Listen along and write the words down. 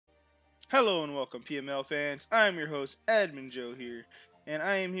Hello and welcome PML fans, I'm your host Admin Joe here, and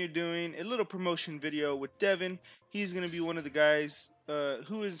I am here doing a little promotion video with Devin. He's going to be one of the guys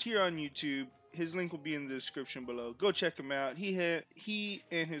who is here on YouTube. His link will be in the description below. Go check him out. He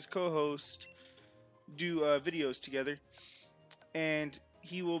and his co-host do videos together, and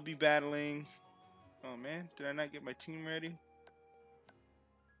he will be battling... Oh man, did I not get my team ready?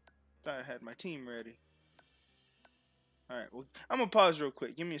 Thought I had my team ready. Alright, well, I'm going to pause real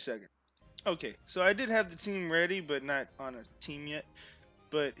quick. Give me a second. Okay, so I did have the team ready, but not on a team yet.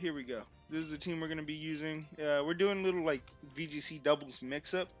 But here we go. This is the team we're going to be using. We're doing a little like VGC doubles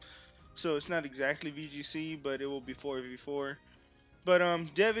mix-up. So it's not exactly VGC, but it will be 4v4. But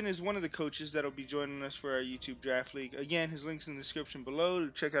Devin is one of the coaches that will be joining us for our YouTube Draft League. Again, his link's in the description below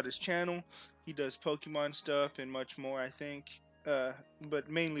to check out his channel. He does Pokemon stuff and much more, I think. But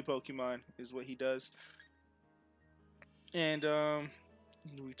mainly Pokemon is what he does. And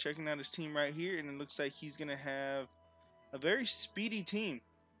we're checking out his team right here, and it looks like he's gonna have a very speedy team.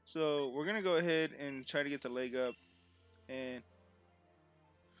 So we're gonna go ahead and try to get the leg up. And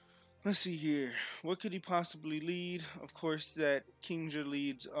let's see here, what could he possibly lead? Of course, that Kingdra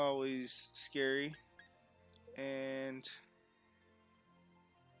lead's always scary. And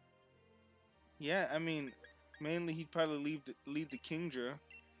yeah, I mean, mainly he'd probably lead the Kingdra.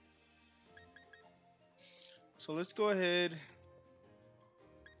 So let's go ahead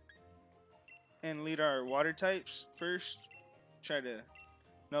and lead our water types first. Try to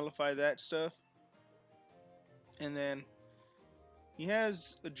nullify that stuff. And then he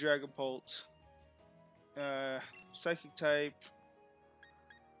has a Dragapult, Psychic type.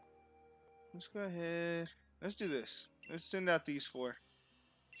 Let's go ahead. Let's do this. Let's send out these four.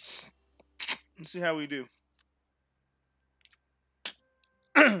 Let's see how we do.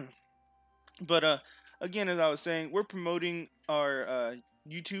 But again, as I was saying, we're promoting our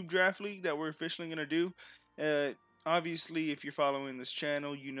YouTube Draft League that we're officially going to do. Obviously, if you're following this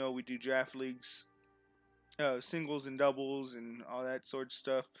channel, you know we do draft leagues, singles and doubles and all that sort of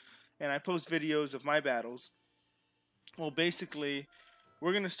stuff. And I post videos of my battles. Well, basically,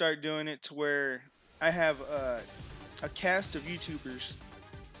 we're going to start doing it to where I have a cast of YouTubers.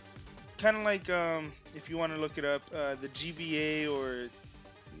 Kind of like, if you want to look it up, the GBA or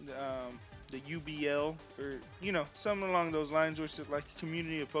the UBL, or you know, something along those lines, which is like a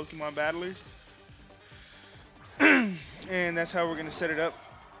community of Pokemon battlers. And that's how we're gonna set it up.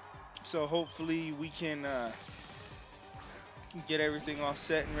 So hopefully we can get everything all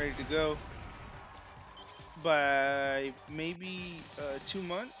set and ready to go by maybe 2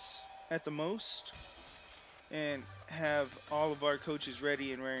 months at the most, and have all of our coaches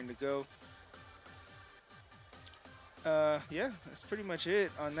ready and raring to go. Yeah, that's pretty much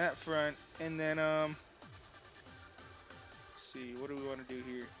it on that front. And then let's see, what do we want to do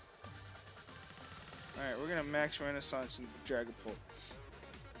here? Alright, we're gonna max Renaissance and Dragapult.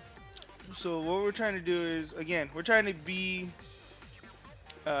 So what we're trying to do is, again, we're trying to be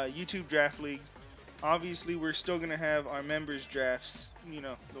YouTube Draft League. Obviously we're still gonna have our members drafts, you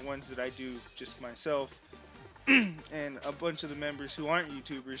know, the ones that I do just myself, and a bunch of the members who aren't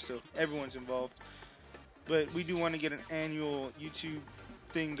YouTubers, so everyone's involved. But we do want to get an annual YouTube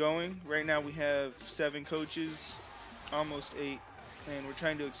thing going. Right now we have 7 coaches, almost 8, and we're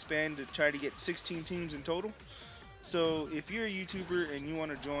trying to expand to try to get 16 teams in total. So if you're a YouTuber and you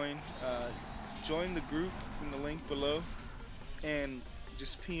want to join the group in the link below, and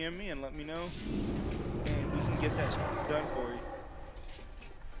just PM me and let me know, and we can get that done for you.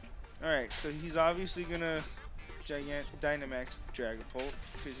 Alright, so he's obviously gonna Dynamax the Dragapult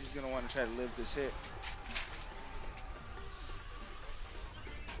because he's gonna want to try to live this hit.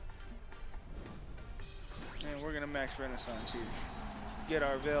 And we're gonna max Renaissance here. Get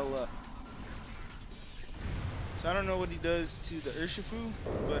our Veil up. So I don't know what he does to the Urshifu,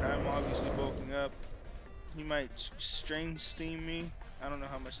 but I'm obviously bulking up. He might Strange Steam me. I don't know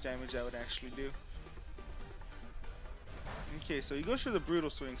how much damage that would actually do. Okay, so he goes for the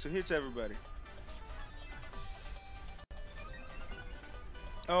Brutal Swing, so hits everybody.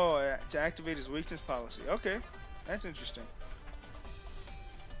 Oh, to activate his weakness policy. Okay, that's interesting.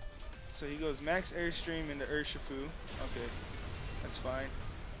 So he goes max Airstream into Urshifu. Okay, that's fine.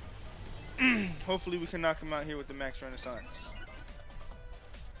 Hopefully we can knock him out here with the max Renaissance.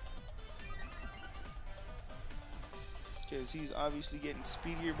 Because he's obviously getting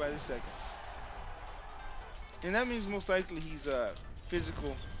speedier by the second. And that means most likely he's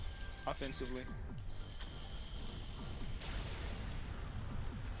physical offensively.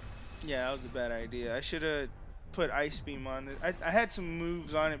 Yeah, that was a bad idea. I should have put Ice Beam on it. I had some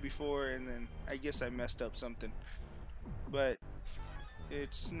moves on it before, and then I guess I messed up something. But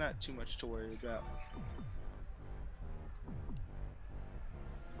it's not too much to worry about.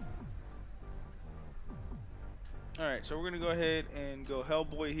 Alright, so we're going to go ahead and go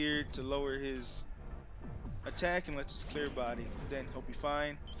Hellboy here to lower his attack and let us clear body. Then he'll be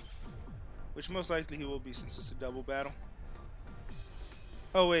fine. Which most likely he will be since it's a double battle.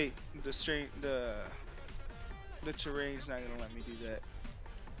 Oh wait, the terrain's not going to let me do that.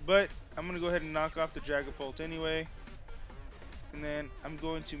 But I'm going to go ahead and knock off the Dragapult anyway. And then I'm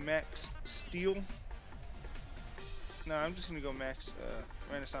going to max Steel. No, I'm just going to go max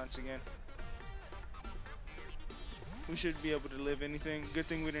Renaissance again. We should be able to live anything. Good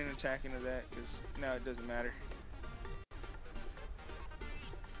thing we didn't attack into that, because now it doesn't matter.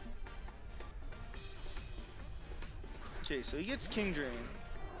 Okay, so he gets King Drain.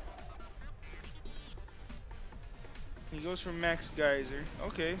 He goes for Max Geyser.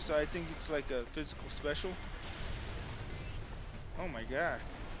 Okay, so I think it's like a physical special. Oh my god.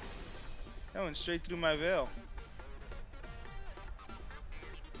 That went straight through my veil.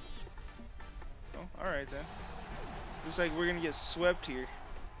 Oh, alright then. Looks like we're gonna get swept here.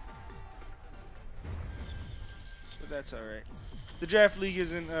 But that's alright. The Draft League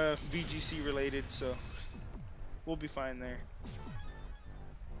isn't VGC related, so we'll be fine there.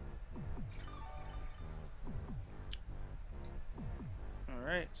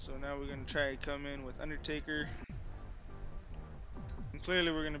 Alright, so now we're gonna try to come in with Undertaker. And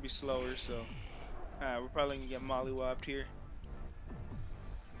clearly we're gonna be slower, so we're probably gonna get mollywopped here.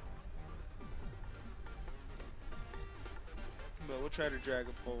 But we'll try to drag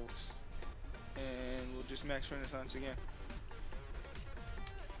a pulse. And we'll just max Renaissance again.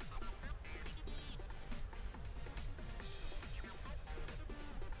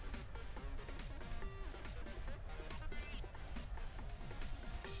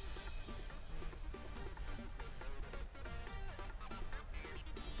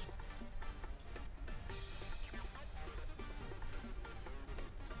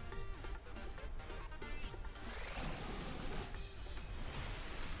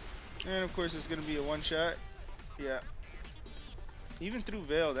 And of course it's gonna be a one shot. Yeah. Even through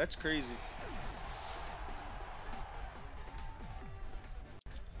Veil, that's crazy.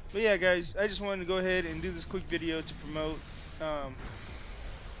 But yeah guys, I just wanted to go ahead and do this quick video to promote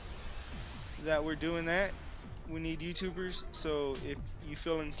that we're doing that. We need YouTubers, so if you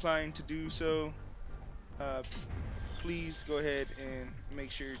feel inclined to do so, please go ahead and make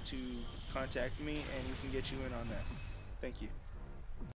sure to contact me and we can get you in on that. Thank you.